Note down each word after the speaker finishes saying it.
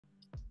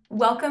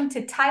Welcome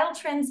to Tile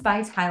Trends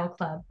by Tile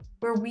Club,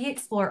 where we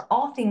explore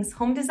all things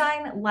home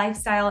design,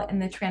 lifestyle,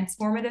 and the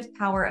transformative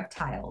power of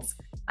tiles.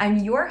 I'm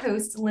your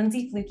host,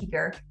 Lindsay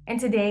Flukiger, and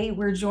today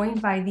we're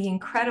joined by the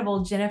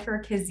incredible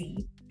Jennifer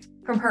Kizzee.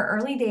 From her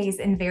early days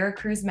in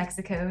Veracruz,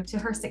 Mexico, to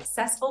her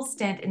successful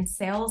stint in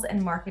sales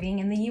and marketing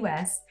in the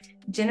US,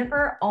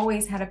 Jennifer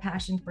always had a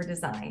passion for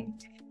design.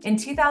 In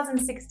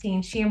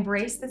 2016, she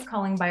embraced this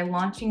calling by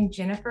launching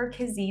Jennifer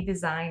Kizzee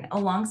Design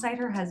alongside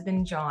her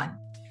husband, John.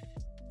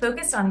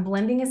 Focused on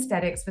blending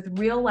aesthetics with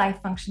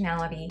real-life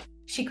functionality,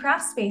 she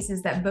crafts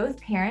spaces that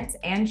both parents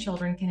and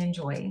children can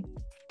enjoy.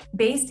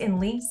 Based in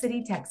Leaf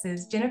City,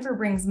 Texas, Jennifer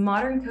brings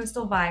modern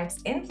coastal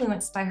vibes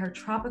influenced by her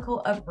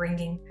tropical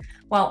upbringing,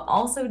 while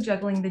also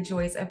juggling the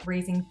joys of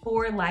raising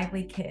 4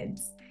 lively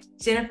kids.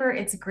 Jennifer,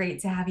 it's great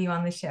to have you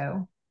on the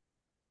show.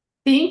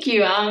 Thank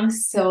you. I'm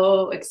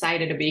so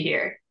excited to be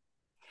here.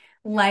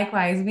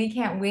 Likewise, we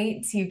can't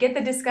wait to get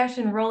the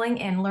discussion rolling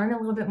and learn a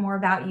little bit more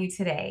about you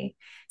today.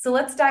 So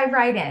let's dive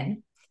right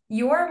in.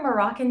 Your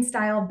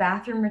Moroccan-style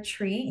bathroom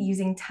retreat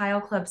using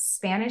Tile Club's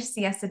Spanish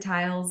Siesta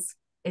tiles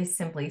is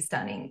simply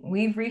stunning.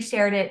 We've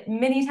reshared it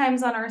many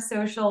times on our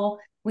social.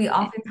 We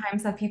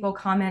oftentimes have people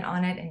comment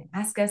on it and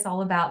ask us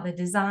all about the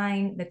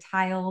design, the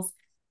tiles.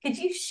 Could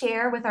you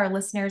share with our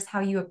listeners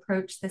how you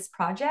approached this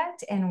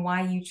project and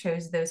why you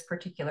chose those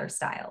particular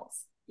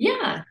styles?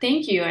 Yeah,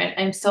 thank you. And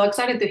I'm so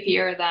excited to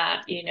hear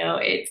that,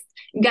 it's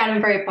gotten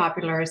very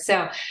popular.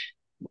 So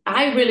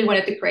I really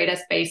wanted to create a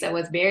space that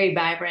was very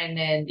vibrant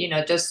and,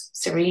 just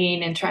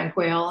serene and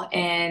tranquil.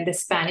 And the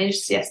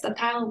Spanish siesta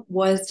tile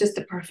was just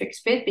the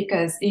perfect fit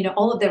because,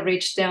 all of the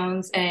rich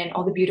tones and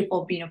all the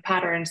beautiful,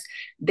 patterns,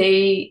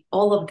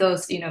 all of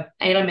those,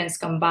 elements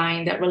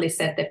combined that really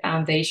set the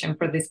foundation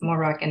for this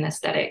Moroccan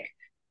aesthetic.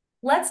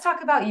 Let's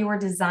talk about your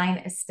design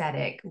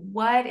aesthetic.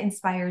 What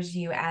inspires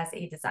you as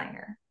a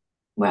designer?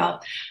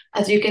 Well,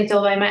 as you can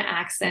tell by my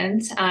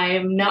accent,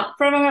 I'm not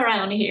from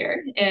around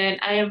here, and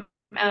I'm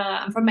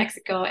from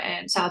Mexico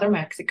and southern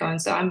Mexico,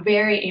 and so I'm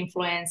very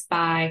influenced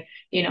by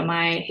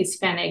my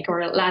Hispanic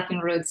or Latin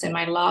roots and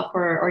my love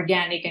for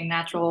organic and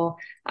natural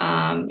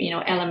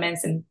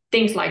elements and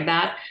things like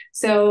that.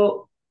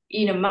 So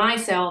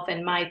myself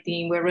and my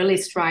team, we're really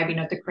striving,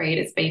 to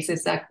create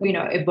spaces that,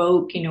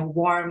 evoke,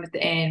 warmth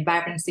and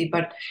vibrancy.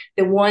 But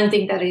the one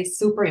thing that is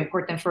super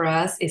important for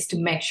us is to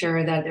make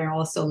sure that they're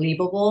also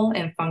livable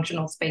and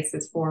functional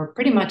spaces for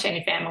pretty much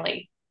any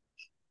family.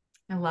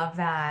 I love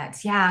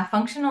that. Yeah,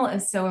 functional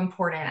is so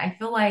important. I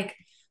feel like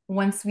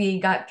once we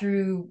got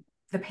through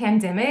the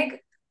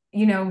pandemic,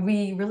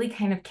 we really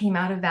kind of came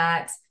out of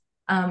that,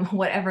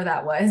 whatever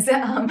that was,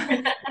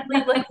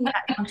 really looking at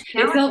It's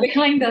functionality. all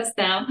behind us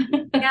now.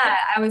 Yeah,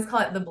 I always call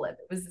it the blip.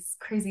 It was this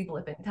crazy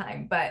blip in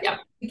time, but Yeah.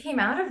 we came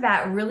out of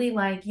that really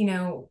like,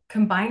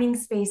 combining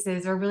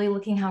spaces or really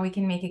looking how we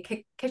can make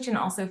a kitchen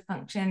also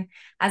function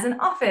as an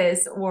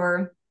office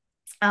or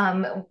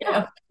Yeah.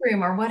 a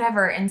room or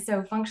whatever. And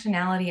so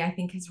functionality, I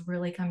think, has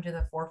really come to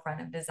the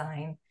forefront of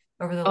design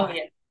over the Oh, last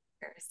yeah.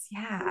 years.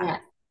 Yeah. Yeah.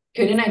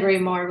 Couldn't agree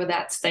more with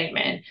that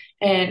statement.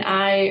 And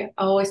I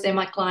always say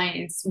my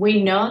clients,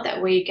 we know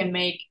that we can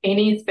make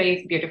any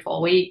space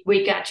beautiful. We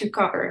got you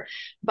covered,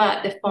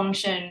 but the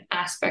function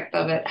aspect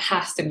of it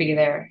has to be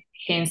there,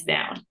 hands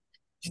down.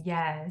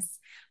 Yes.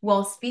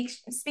 Well,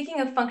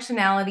 speaking of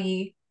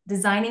functionality,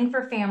 designing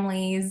for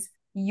families,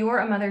 you're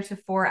a mother to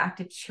 4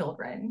 active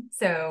children.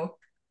 So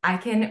I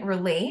can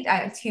relate.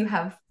 I too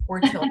have 4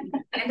 children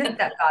and a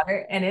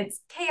stepdaughter, and it's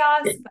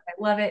chaos, but I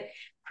love it.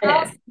 How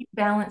do Yes. you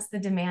balance the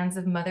demands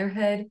of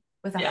motherhood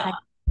with a high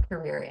Yeah.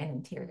 career in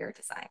interior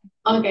design?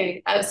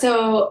 Okay,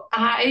 so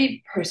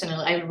I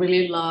personally, I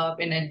really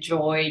love and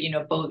enjoy,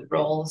 both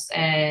roles,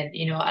 and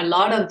a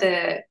lot of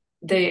the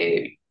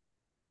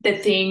the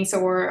things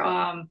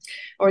or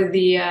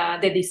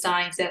the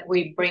designs that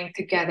we bring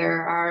together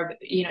are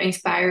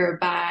inspired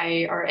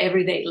by our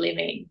everyday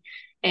living,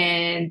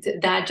 and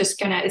that just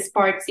kind of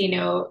sparks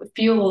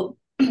fuel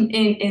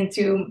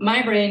into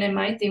my brain and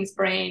my team's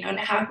brain on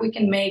how we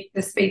can make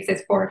the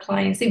spaces for our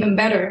clients even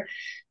better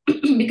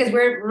because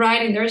we're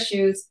right in their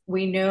shoes.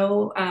 We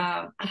know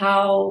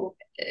how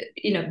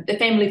the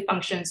family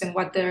functions and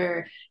what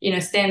their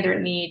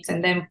standard needs,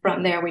 and then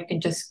from there we can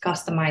just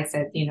customize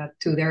it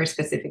to their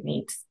specific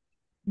needs.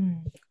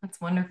 That's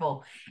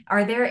wonderful.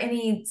 Are there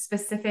any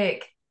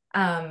specific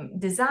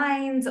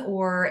designs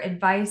or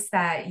advice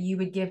that you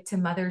would give to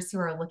mothers who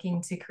are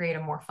looking to create a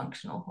more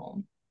functional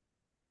home?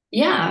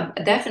 Yeah,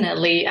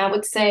 definitely. I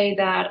would say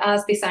that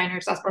as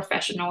designers, as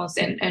professionals,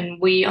 and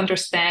we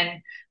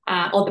understand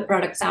all the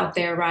products out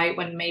there, right?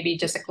 When maybe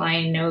just a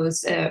client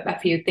knows a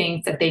few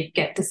things that they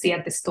get to see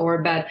at the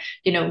store, but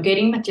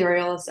getting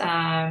materials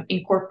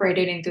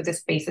incorporated into the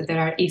spaces that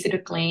are easy to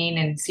clean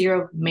and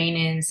zero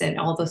maintenance and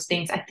all those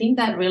things. I think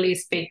that really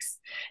speaks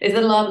is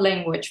the love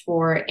language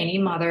for any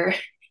mother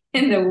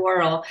in the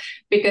world.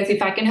 Because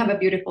if I can have a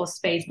beautiful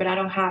space, but I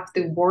don't have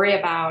to worry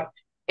about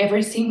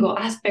every single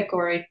aspect,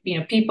 or if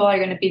people are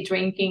going to be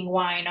drinking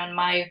wine on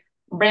my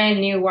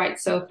brand new white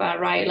sofa,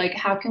 right? Like,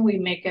 how can we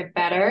make it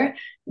better?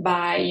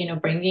 by,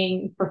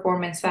 bringing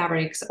performance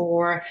fabrics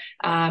or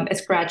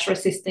scratch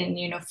resistant,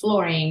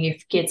 flooring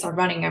if kids are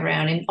running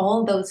around and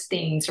all those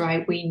things,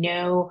 right? We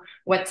know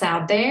what's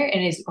out there,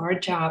 and it's our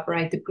job,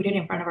 right, to put it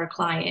in front of our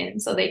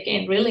clients so they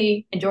can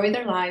really enjoy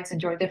their lives,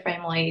 enjoy their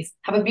families,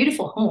 have a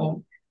beautiful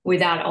home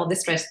without all the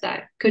stress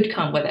that could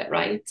come with it,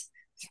 right?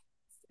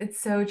 It's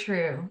so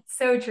true.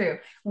 So true.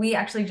 We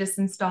actually just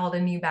installed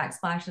a new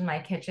backsplash in my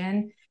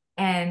kitchen,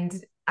 and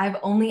I've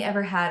only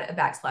ever had a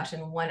backsplash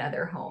in one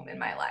other home in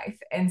my life.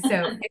 And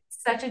so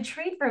it's such a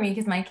treat for me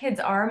because my kids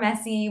are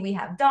messy. We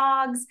have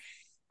dogs.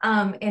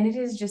 And it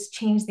has just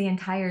changed the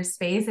entire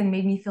space and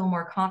made me feel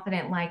more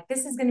confident. Like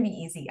this is going to be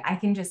easy. I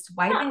can just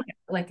wipe it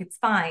like it's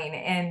fine.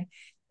 And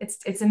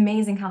it's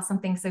amazing how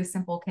something so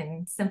simple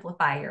can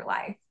simplify your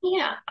life.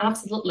 Yeah,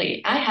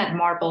 absolutely. I had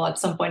marble at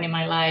some point in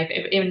my life.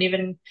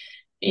 Even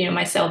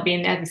myself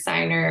being a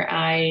designer,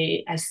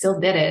 I still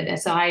did it. And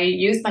so I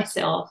use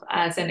myself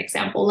as an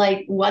example,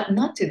 like what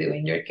not to do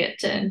in your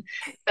kitchen.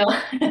 So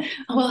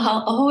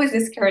I'll always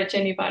discourage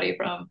anybody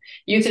from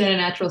using a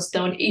natural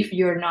stone if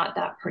you're not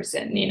that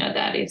person,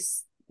 that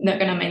is not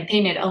going to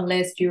maintain it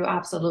unless you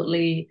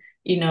absolutely,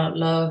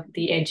 love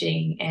the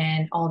edging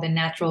and all the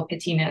natural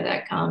patina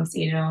that comes,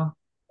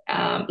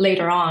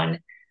 later on.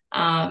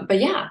 But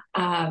yeah,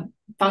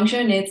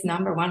 function is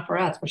number one for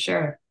us for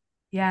sure.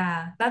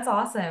 Yeah, that's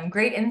awesome.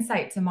 Great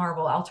insight to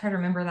marble. I'll try to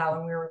remember that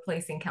when we're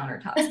replacing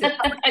countertops.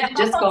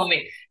 Just call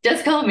me.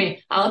 Just call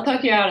me. I'll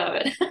talk you out of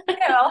it.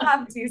 Yeah, I'll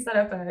have to set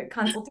up a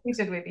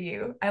consultation with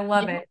you. I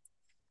love Yeah.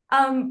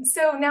 it.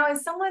 So now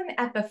as someone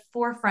at the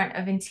forefront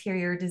of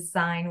interior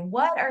design,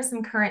 what are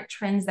some current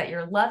trends that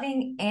you're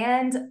loving,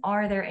 and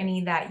are there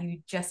any that you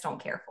just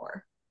don't care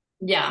for?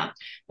 Yeah.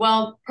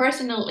 Well,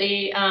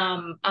 personally,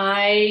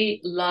 I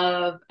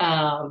love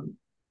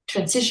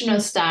transitional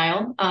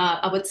style.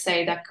 I would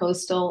say that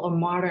coastal or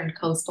modern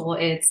coastal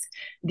is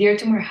dear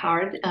to my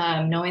heart,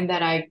 knowing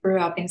that I grew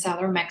up in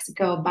southern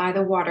Mexico by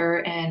the water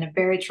and a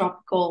very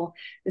tropical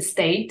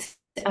state.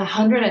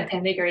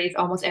 110 degrees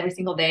almost every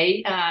single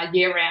day,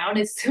 year round.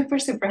 It's super,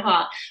 super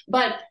hot.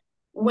 But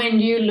when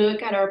you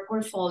look at our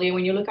portfolio,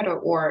 when you look at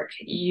our work,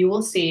 you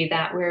will see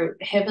that we're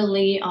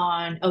heavily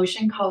on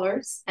ocean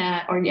colors,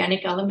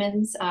 organic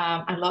elements.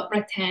 I love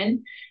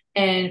rattan.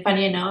 And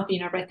funny enough,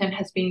 rattan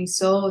has been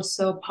so,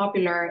 so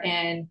popular,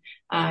 and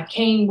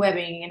cane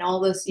webbing and all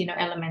those,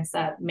 elements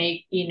that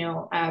make,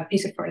 a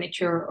piece of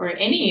furniture or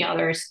any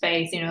other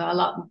space, a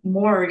lot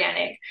more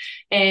organic.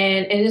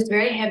 And it is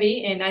very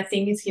heavy, and I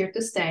think it's here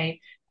to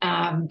stay.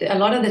 A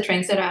lot of the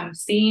trends that I'm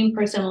seeing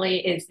personally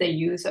is the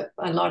use of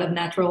a lot of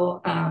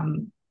natural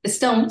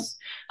stones,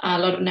 a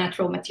lot of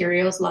natural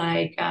materials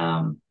like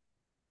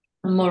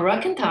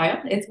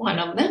Moroccan-style is one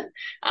of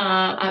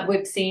them.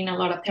 We've seen a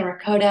lot of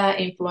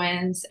terracotta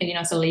influence,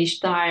 Salish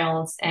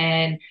styles,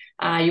 and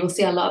you'll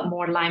see a lot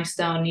more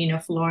limestone,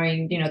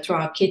 flooring,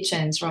 throughout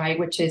kitchens, right?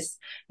 Which is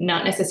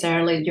not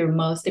necessarily your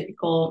most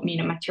typical,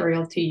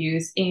 material to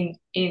use in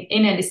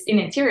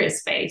interior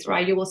space,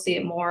 right? You will see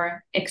it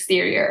more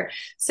exterior.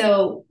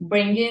 So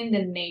bringing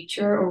the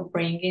nature or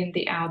bringing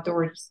the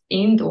outdoors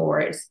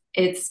indoors,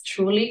 it's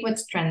truly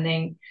what's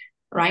trending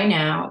right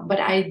now, but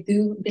I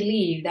do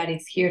believe that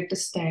it's here to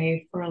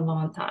stay for a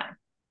long time.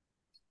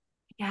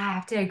 Yeah, I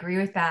have to agree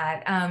with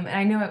that. And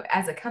I know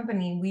as a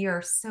company, we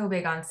are so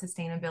big on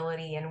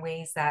sustainability and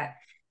ways that,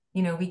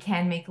 we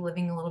can make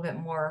living a little bit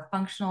more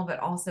functional, but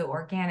also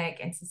organic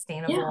and Yeah,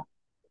 sustainable.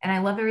 And I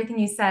love everything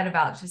you said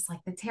about just like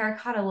the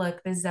terracotta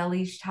look, the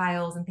Zelish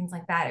tiles and things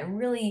like that. It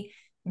really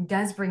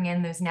does bring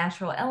in those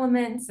natural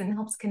elements and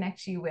helps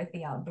connect you with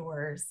the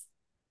outdoors.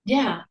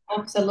 yeah,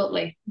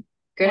 absolutely.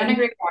 Couldn't One.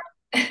 agree more.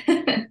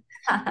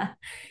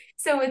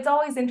 So it's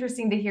always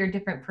interesting to hear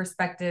different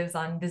perspectives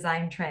on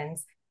design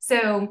trends.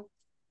 So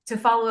to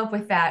follow up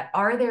with that,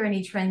 are there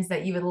any trends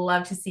that you would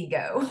love to see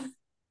go?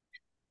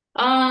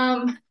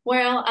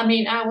 Well, I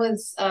mean, I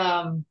was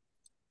kind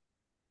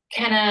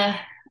of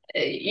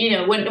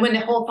when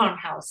the whole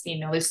farmhouse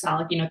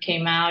style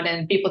came out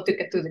and people took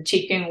it to the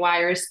chicken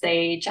wire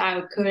stage,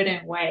 I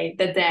couldn't wait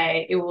the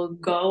day it will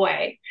go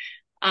away.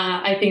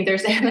 I think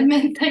there's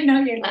elements. I know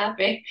you're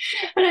laughing,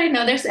 but I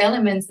know there's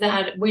elements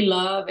that we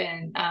love,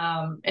 and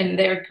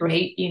they're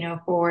great,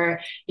 for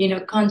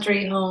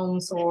country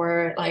homes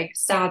or like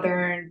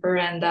southern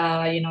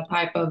veranda,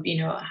 type of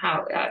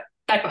how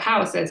type of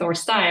houses or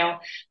style.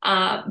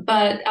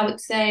 But I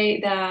would say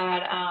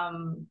that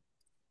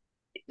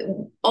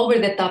over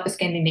the top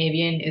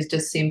Scandinavian is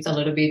just seems a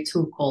little bit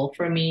too cold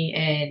for me.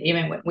 And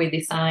even when we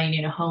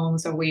design,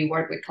 homes, or we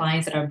work with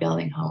clients that are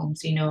building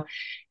homes,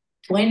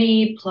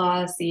 20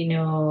 plus,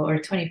 or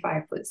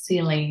 25-foot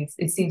ceilings,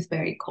 it seems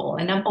very cold.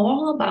 And I'm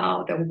all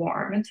about the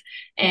warmth.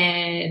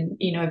 And,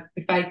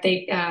 if I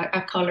take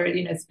a color,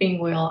 spin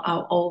wheel,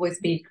 I'll always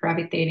be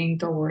gravitating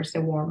towards the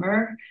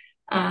warmer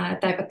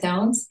type of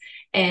tones.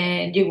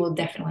 And you will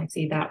definitely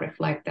see that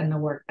reflect in the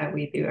work that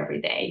we do every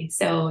day.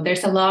 So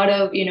there's a lot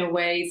of,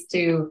 ways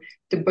to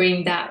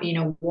bring that,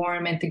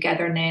 warm and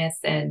togetherness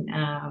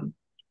and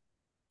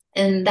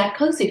that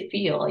cozy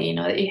feel,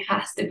 it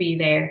has to be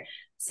there.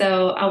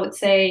 So I would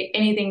say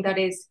anything that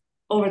is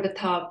over the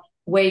top,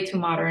 way too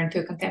modern,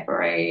 too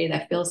contemporary,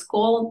 that feels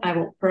cool, I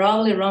will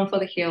probably run for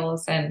the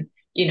hills and,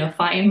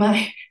 find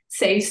my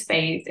safe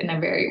space in a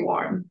very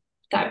warm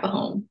type of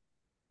home.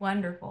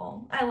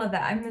 Wonderful. I love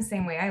that. I'm the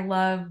same way. I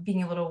love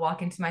being able to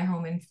walk into my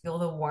home and feel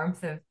the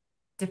warmth of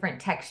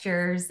different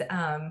textures,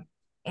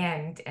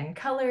 and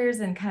colors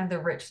and kind of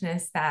the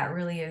richness that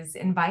really is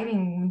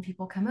inviting when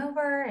people come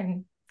over,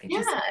 and it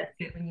just Yeah, feels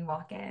good when you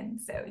walk in.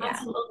 So yeah,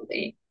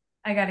 absolutely.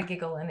 I got to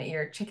giggle in at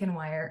your chicken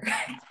wire.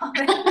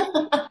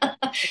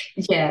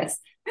 Yes.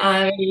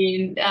 I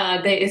mean,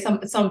 there is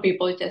some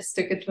people just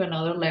took it to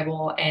another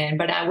level,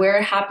 but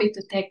we're happy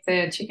to take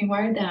the chicken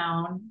wire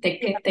down,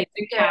 take the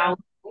cow,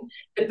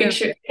 So, the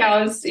so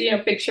cows,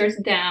 pictures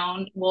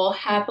down. We'll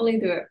happily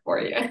do it for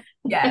you.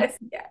 yes,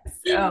 yes.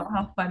 Oh,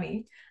 how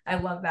funny. I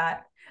love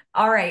that.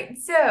 All right.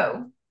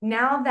 So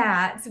now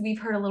that we've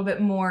heard a little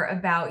bit more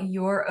about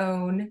your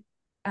own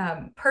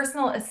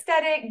personal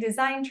aesthetic,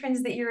 design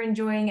trends that you're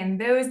enjoying, and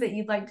those that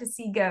you'd like to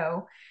see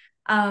go,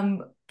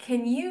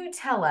 can you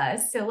tell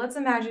us? So let's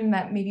imagine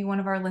that maybe one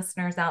of our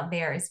listeners out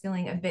there is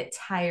feeling a bit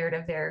tired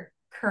of their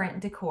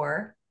current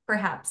decor.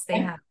 Perhaps they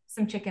have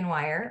some chicken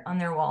wire on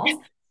their walls.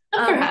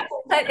 Perhaps.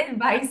 What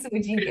advice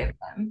would you give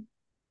them?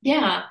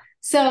 Yeah.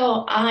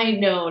 So I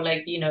know,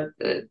 like,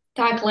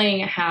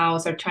 tackling a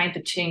house or trying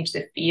to change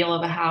the feel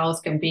of a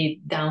house can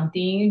be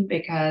daunting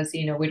because,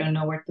 we don't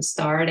know where to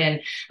start.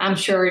 And I'm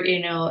sure,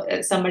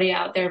 somebody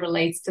out there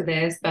relates to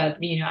this, but,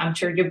 I'm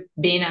sure you've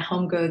been at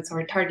Home Goods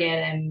or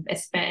Target and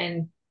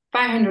spend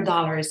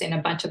 $500 in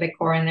a bunch of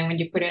decor. And then when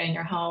you put it in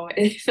your home,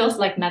 it feels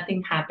like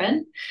nothing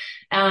happened.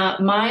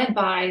 My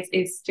advice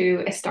is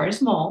to start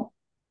small,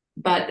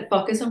 but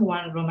focus on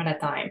one room at a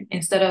time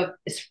instead of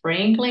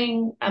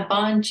sprinkling a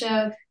bunch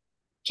of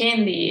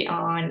candy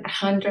on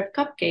 100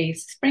 cupcakes.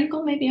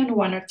 Sprinkle maybe on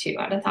one or two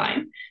at a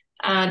time.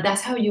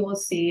 That's how you will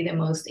see the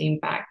most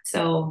impact.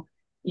 So,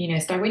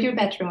 start with your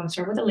bedroom,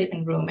 start with the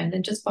living room, and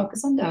then just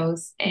focus on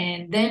those.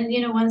 And then,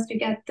 once you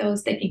get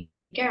those taken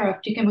care of,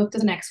 you can move to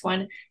the next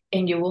one,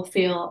 and you will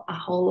feel a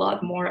whole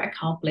lot more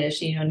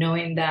accomplished,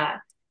 knowing that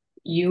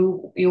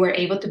you were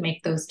able to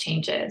make those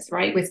changes,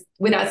 right?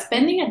 Without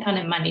spending a ton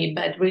of money,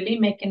 but really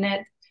making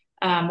it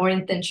more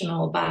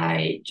intentional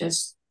by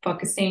just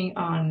focusing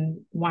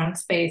on one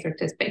space or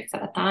two spaces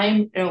at a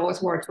time. It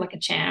always works like a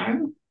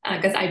charm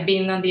because I've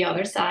been on the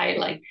other side,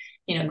 like,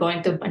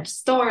 going to a bunch of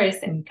stores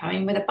and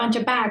coming with a bunch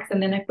of bags,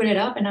 and then I put it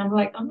up and I'm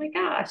like, oh my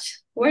gosh,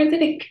 where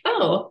did it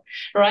go?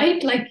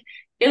 Right? Like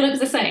it looks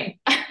the same.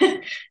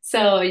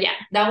 So yeah,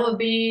 that would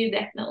be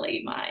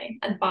definitely my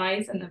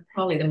advice, and then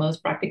probably the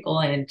most practical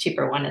and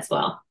cheaper one as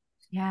well.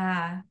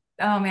 Yeah.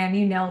 Oh man,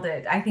 you nailed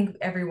it. I think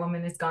every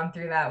woman has gone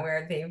through that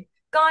where they've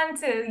gone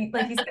to,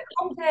 like you said,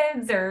 Home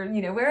Goods or,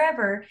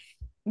 wherever,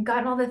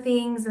 gotten all the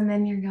things, and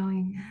then you're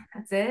going,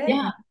 that's it.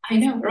 Yeah, I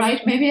know, right?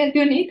 Maybe I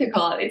do need to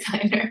call a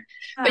designer,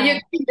 but you Yeah.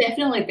 can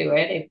definitely do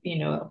it.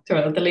 If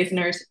to the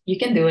listeners, you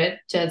can do it.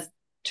 Just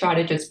try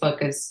to just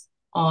focus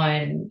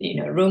on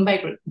room by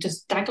room,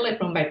 just tackle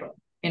it room by room.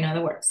 In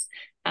other words,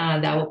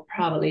 that will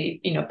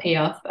probably pay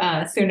off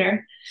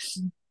sooner.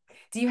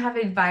 Do you have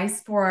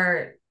advice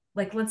for,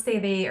 like, let's say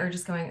they are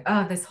just going,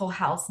 oh, this whole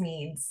house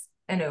needs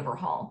an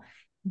overhaul.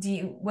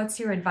 What's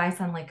your advice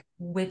on like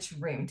which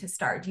room to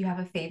start? Do you have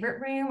a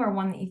favorite room or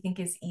one that you think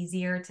is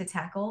easier to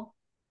tackle?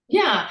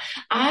 Yeah,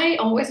 I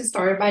always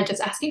start by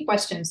just asking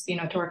questions, to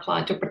our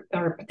client, to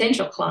our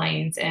potential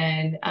clients,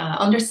 and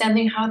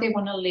understanding how they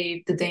want to live.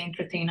 Do they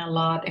entertain a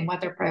lot, and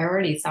what their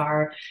priorities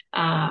are?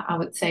 I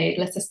would say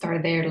let's just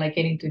start there, like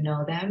getting to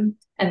know them,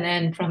 and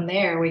then from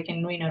there we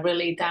can,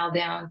 really dial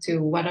down to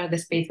what are the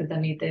spaces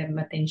that need them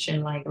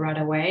attention like right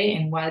away,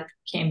 and what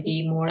can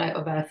be more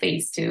of a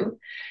phase two.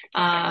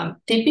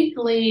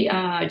 Typically,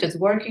 just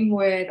working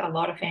with a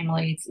lot of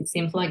families, it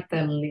seems like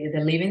the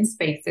living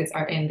spaces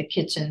are in the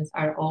kitchens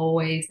are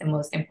always the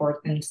most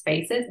important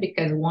spaces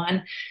because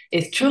one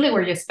is truly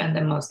where you spend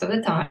the most of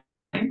the time.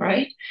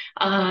 Right.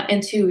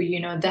 And two,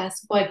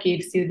 that's what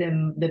gives you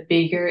the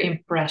bigger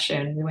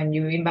impression when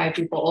you invite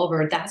people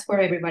over. That's where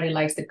everybody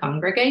likes to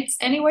congregate,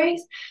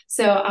 anyways.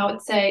 So I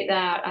would say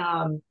that,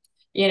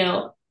 you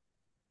know,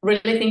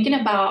 really thinking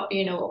about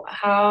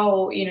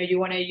how you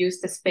want to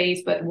use the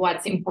space, but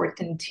what's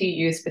important to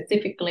you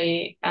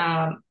specifically.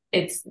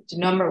 It's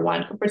number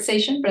one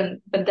conversation,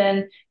 but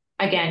then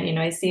again,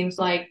 it seems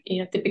like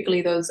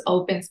typically those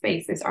open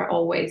spaces are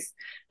always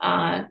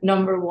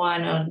number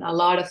one on a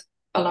lot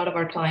of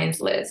our clients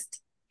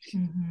list.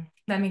 Mhm.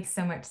 That makes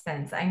so much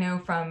sense. I know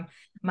from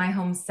my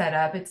home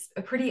setup, it's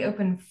a pretty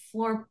open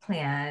floor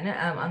plan,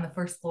 on the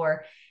first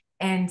floor.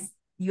 And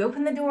you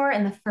open the door,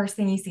 and the first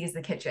thing you see is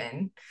the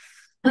kitchen.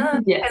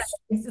 Yes.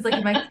 It's like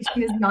if my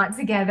kitchen is not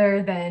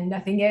together, then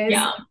nothing is.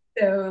 Yeah.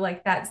 So,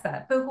 like, that's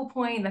that focal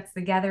point. That's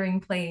the gathering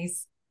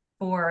place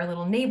for our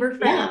little neighbor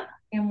friends,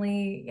 Yeah.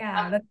 family.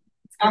 Yeah, that's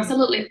great.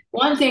 Absolutely.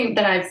 One thing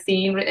that I've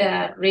seen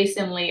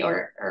recently,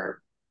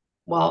 or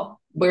well,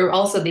 we're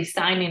also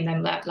designing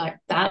them that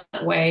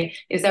way,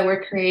 is that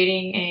we're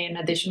creating an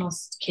additional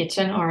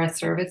kitchen or a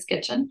service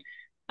kitchen.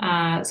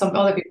 Some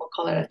other people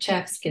call it a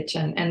chef's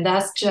kitchen, and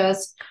that's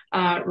just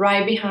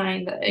right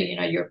behind,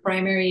 your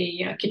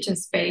primary, kitchen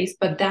space.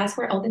 But that's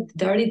where all the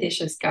dirty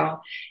dishes go,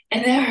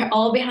 and they're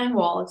all behind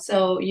walls,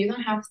 so you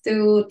don't have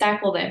to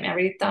tackle them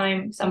every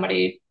time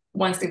somebody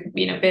wants to,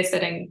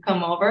 visit and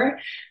come over.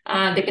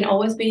 They can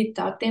always be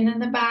tucked in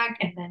the back,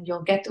 and then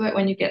you'll get to it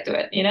when you get to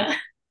it.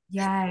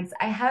 Yes,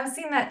 I have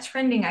seen that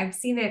trending. I've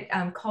seen it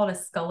called a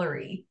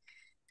scullery.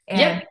 And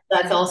Yep,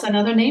 that's also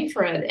another name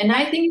for it. And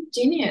I think it's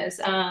genius.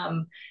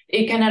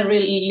 It kind of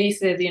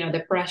releases,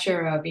 the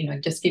pressure of,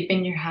 just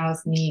keeping your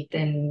house neat.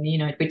 And,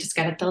 we just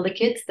got to tell the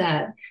kids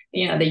that,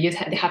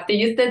 they have to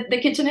use the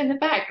kitchen in the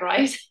back,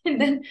 right?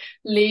 And then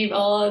leave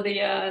all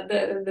the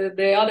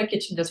other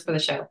kitchen just for the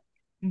show.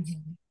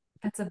 Mhm.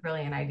 That's a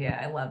brilliant idea.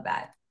 I love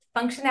that.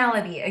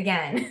 Functionality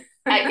again.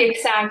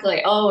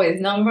 Exactly.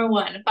 Always number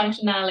one,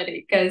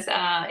 functionality. Because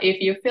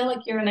if you feel like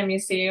you're in a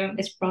museum,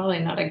 it's probably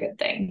not a good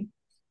thing.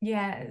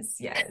 Yes,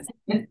 yes.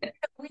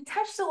 We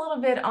touched a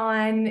little bit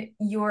on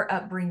your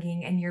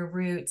upbringing and your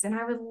roots, and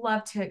I would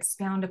love to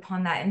expound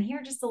upon that and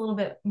hear just a little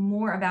bit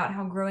more about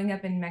how growing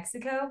up in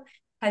Mexico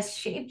has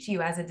shaped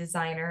you as a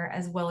designer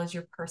as well as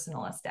your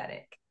personal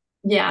aesthetic.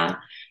 Yeah.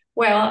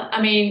 Well, I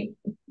mean,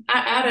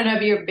 I don't know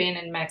if you've been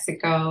in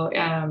Mexico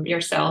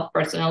yourself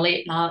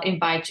personally. I'll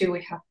invite you.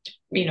 We have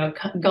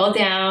to, go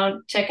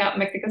down, check out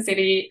Mexico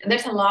City.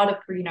 There's a lot of,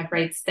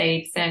 great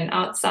states, and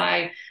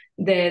outside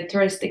the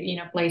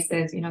touristic,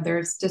 places,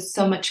 there's just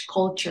so much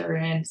culture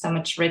and so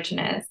much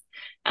richness.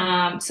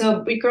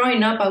 So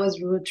growing up, I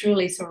was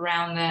truly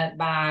surrounded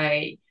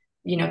by,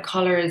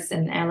 colors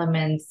and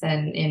elements,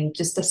 and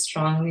just a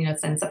strong,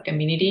 sense of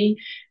community.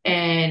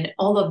 And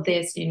all of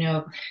this,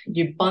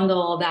 you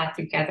bundle all that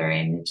together,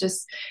 and it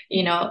just,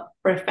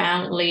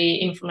 profoundly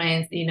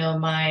influenced,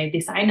 my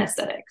design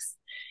aesthetics.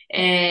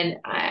 And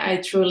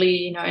I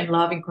truly, I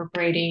love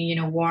incorporating,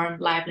 warm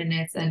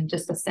liveliness and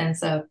just a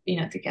sense of,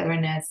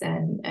 togetherness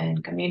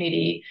and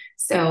community.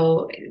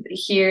 So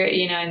here,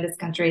 in this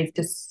country, it's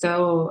just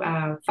so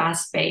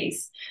fast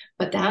paced.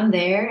 But down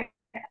there,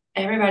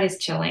 everybody's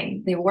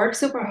chilling. They work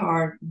super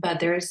hard,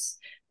 but there's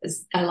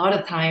a lot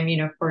of time,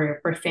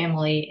 for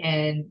family,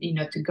 and,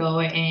 to go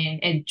and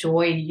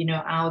enjoy,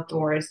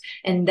 outdoors.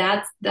 And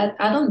that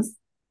I don't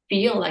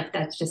feel like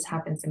that just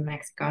happens in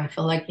Mexico. I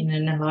feel like,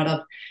 in a lot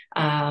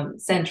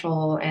of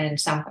Central and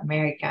South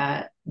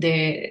America,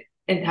 the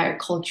entire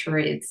culture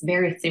is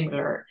very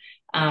similar.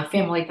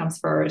 Family comes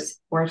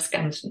first, work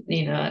comes,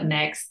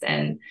 next.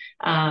 And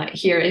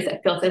here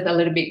it feels it's a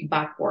little bit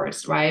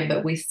backwards, right?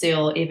 But we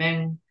still,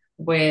 even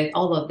with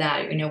all of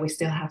that, we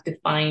still have to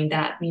find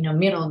that,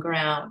 middle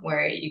ground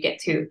where you get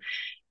to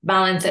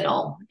balance it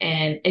all.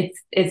 And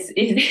it's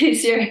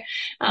easier,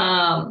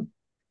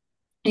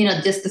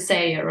 just to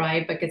say it,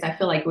 right? Because I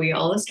feel like we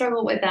all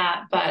struggle with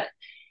that. But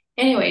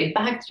anyway,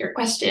 back to your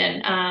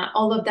question,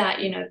 all of that,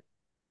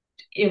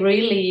 it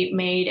really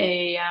made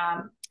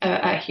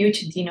a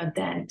huge,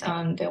 dent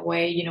on the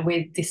way,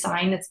 we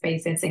design the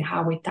spaces and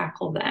how we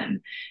tackle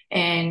them,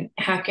 and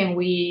how can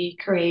we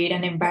create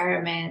an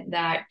environment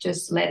that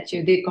just lets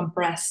you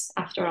decompress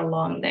after a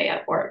long day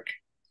at work.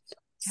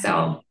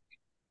 So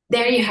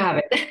there you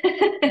have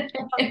it.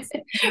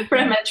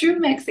 From a true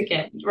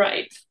Mexican,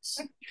 right?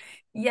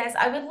 Yes,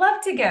 I would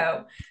love to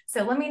go.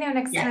 So let me know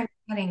next Yeah. time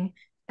you're heading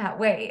that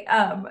way.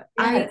 I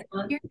Yeah.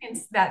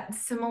 experienced that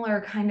similar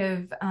kind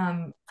of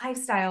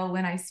lifestyle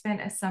when I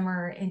spent a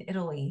summer in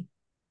Italy.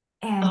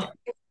 And Oh,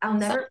 I'll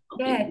so never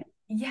forget.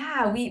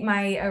 Yeah,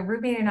 my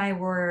roommate and I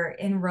were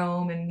in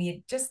Rome, and we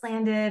had just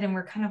landed, and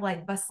we're kind of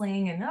like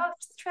bustling, and oh,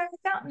 just try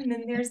this out. And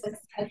then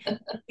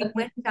we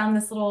went down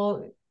this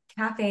little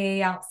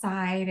cafe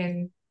outside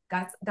and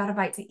got a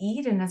bite to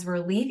eat. And as we're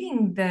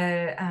leaving,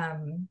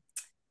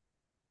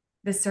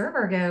 the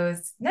server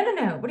goes, no, no,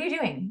 no, what are you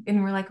doing?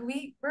 And we're like,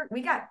 we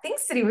got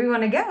things to do. We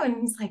want to go.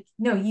 And he's like,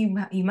 no,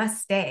 you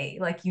must stay.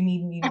 Like you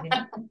need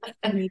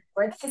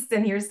for this,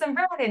 and here's some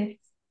bread. And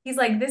he's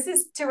like, this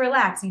is to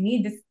relax. You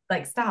need to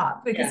like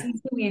stop, because Yeah.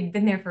 we had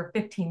been there for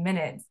 15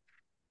 minutes.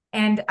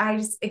 And I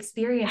just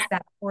experienced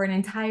that for an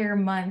entire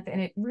month,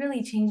 and it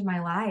really changed my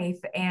life,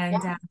 and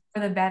Yeah. for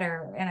the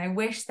better. And I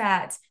wish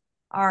that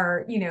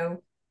our,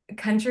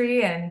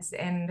 country and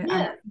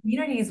Yeah.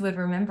 communities would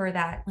remember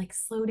that, like,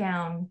 slow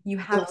down.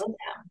 Slow.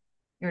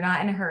 You're not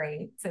in a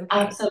hurry. It's okay.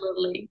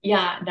 Absolutely.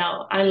 Yeah,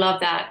 no, I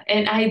love that.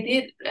 And I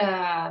did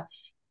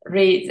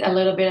read a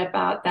little bit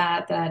about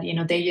that,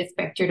 they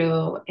expect you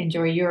to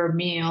enjoy your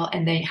meal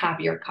and then have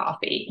your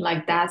coffee.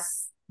 Like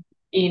that's,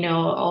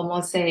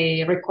 almost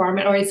a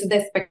requirement, or it's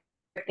the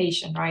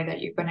expectation, right? That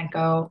you're gonna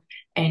go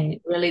and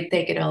really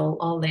take it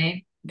all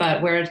in.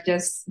 But we're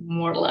just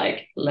more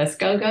like, let's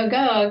go, go,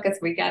 go, because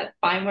we got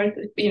five more,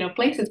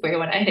 places we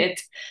want to hit.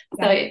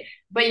 Yeah. So,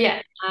 but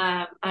yeah,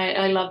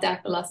 I love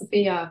that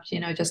philosophy of,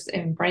 just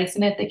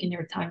embracing it, taking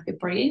your time to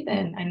breathe,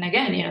 and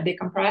again,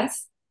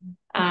 decompress.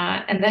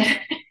 And then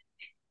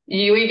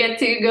we get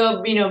to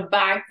go,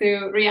 back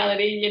to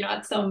reality,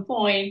 at some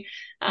point.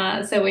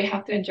 So we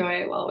have to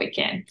enjoy it while we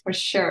can, for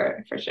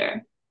sure, for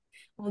sure.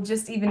 Well,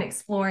 just even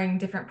exploring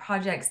different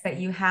projects that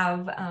you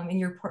have in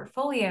your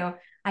portfolio,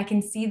 I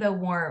can see the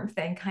warmth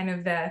and kind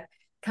of the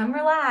come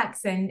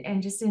relax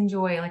and just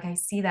enjoy. Like I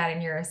see that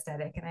in your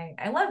aesthetic, and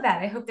I love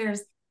that. I hope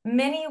there's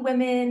many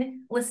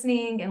women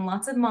listening and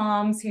lots of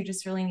moms who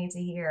just really need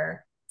to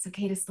hear it's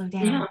okay to slow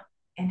down Yeah,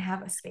 and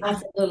have a space.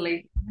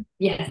 absolutely.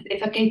 Yes,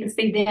 it's okay to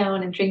sit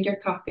down and drink your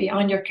coffee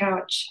on your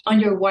couch, on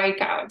your white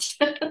couch.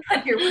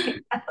 You're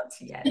right out,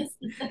 yes.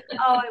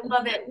 Oh, I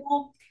love it.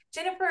 Well,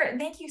 Jennifer,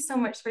 thank you so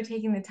much for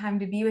taking the time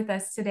to be with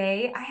us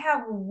today. I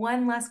have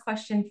one last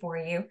question for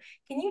you.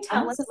 Can you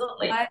tell us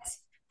Absolutely. what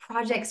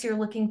projects you're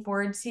looking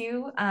forward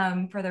to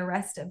for the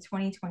rest of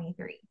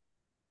 2023?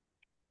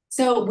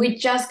 So we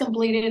just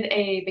completed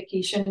a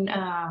vacation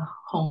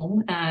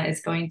home.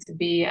 It's going to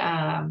be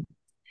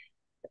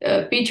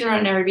feature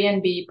on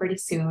Airbnb pretty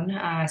soon,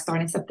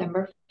 starting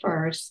September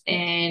 1st.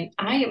 And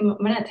I'm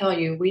gonna tell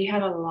you, we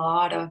had a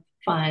lot of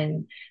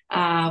fun.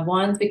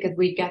 Once because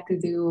we got to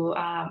do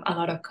a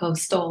lot of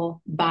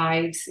coastal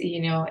vibes,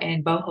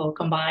 and boho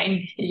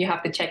combined. You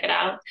have to check it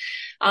out.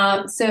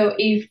 So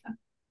if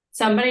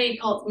somebody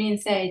calls me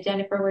and say,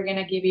 Jennifer, we're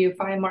gonna give you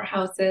 5 more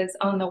houses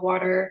on the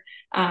water.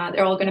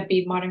 They're all gonna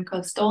be modern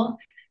coastal.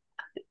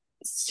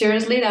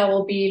 Seriously, that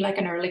will be like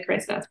an early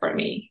Christmas for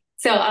me.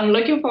 So I'm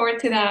looking forward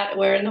to that.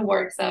 We're in the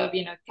works of,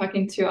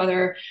 talking to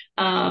other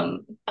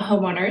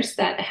homeowners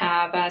that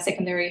have a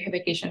secondary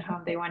vacation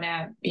home. They want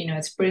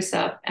to, spruce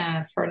up,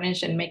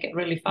 furnish, and make it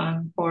really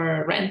fun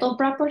for rental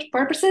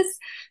purposes.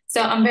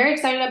 So I'm very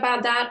excited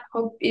about that.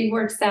 Hope it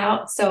works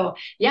out. So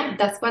yeah,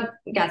 that's what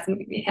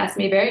has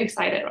me very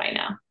excited right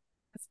now.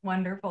 That's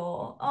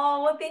wonderful.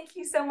 Oh, well, thank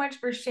you so much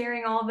for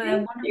sharing all the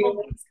Thank wonderful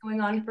you. things going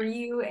on for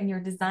you and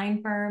your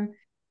design firm.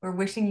 We're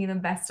wishing you the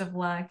best of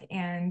luck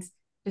and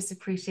just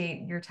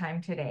appreciate your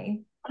time today.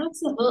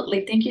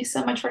 Absolutely. Thank you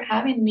so much for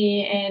having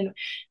me. And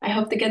I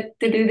hope to get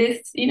to do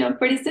this,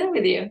 pretty soon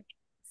with you.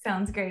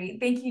 Sounds great.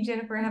 Thank you,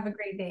 Jennifer. Have a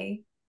great day.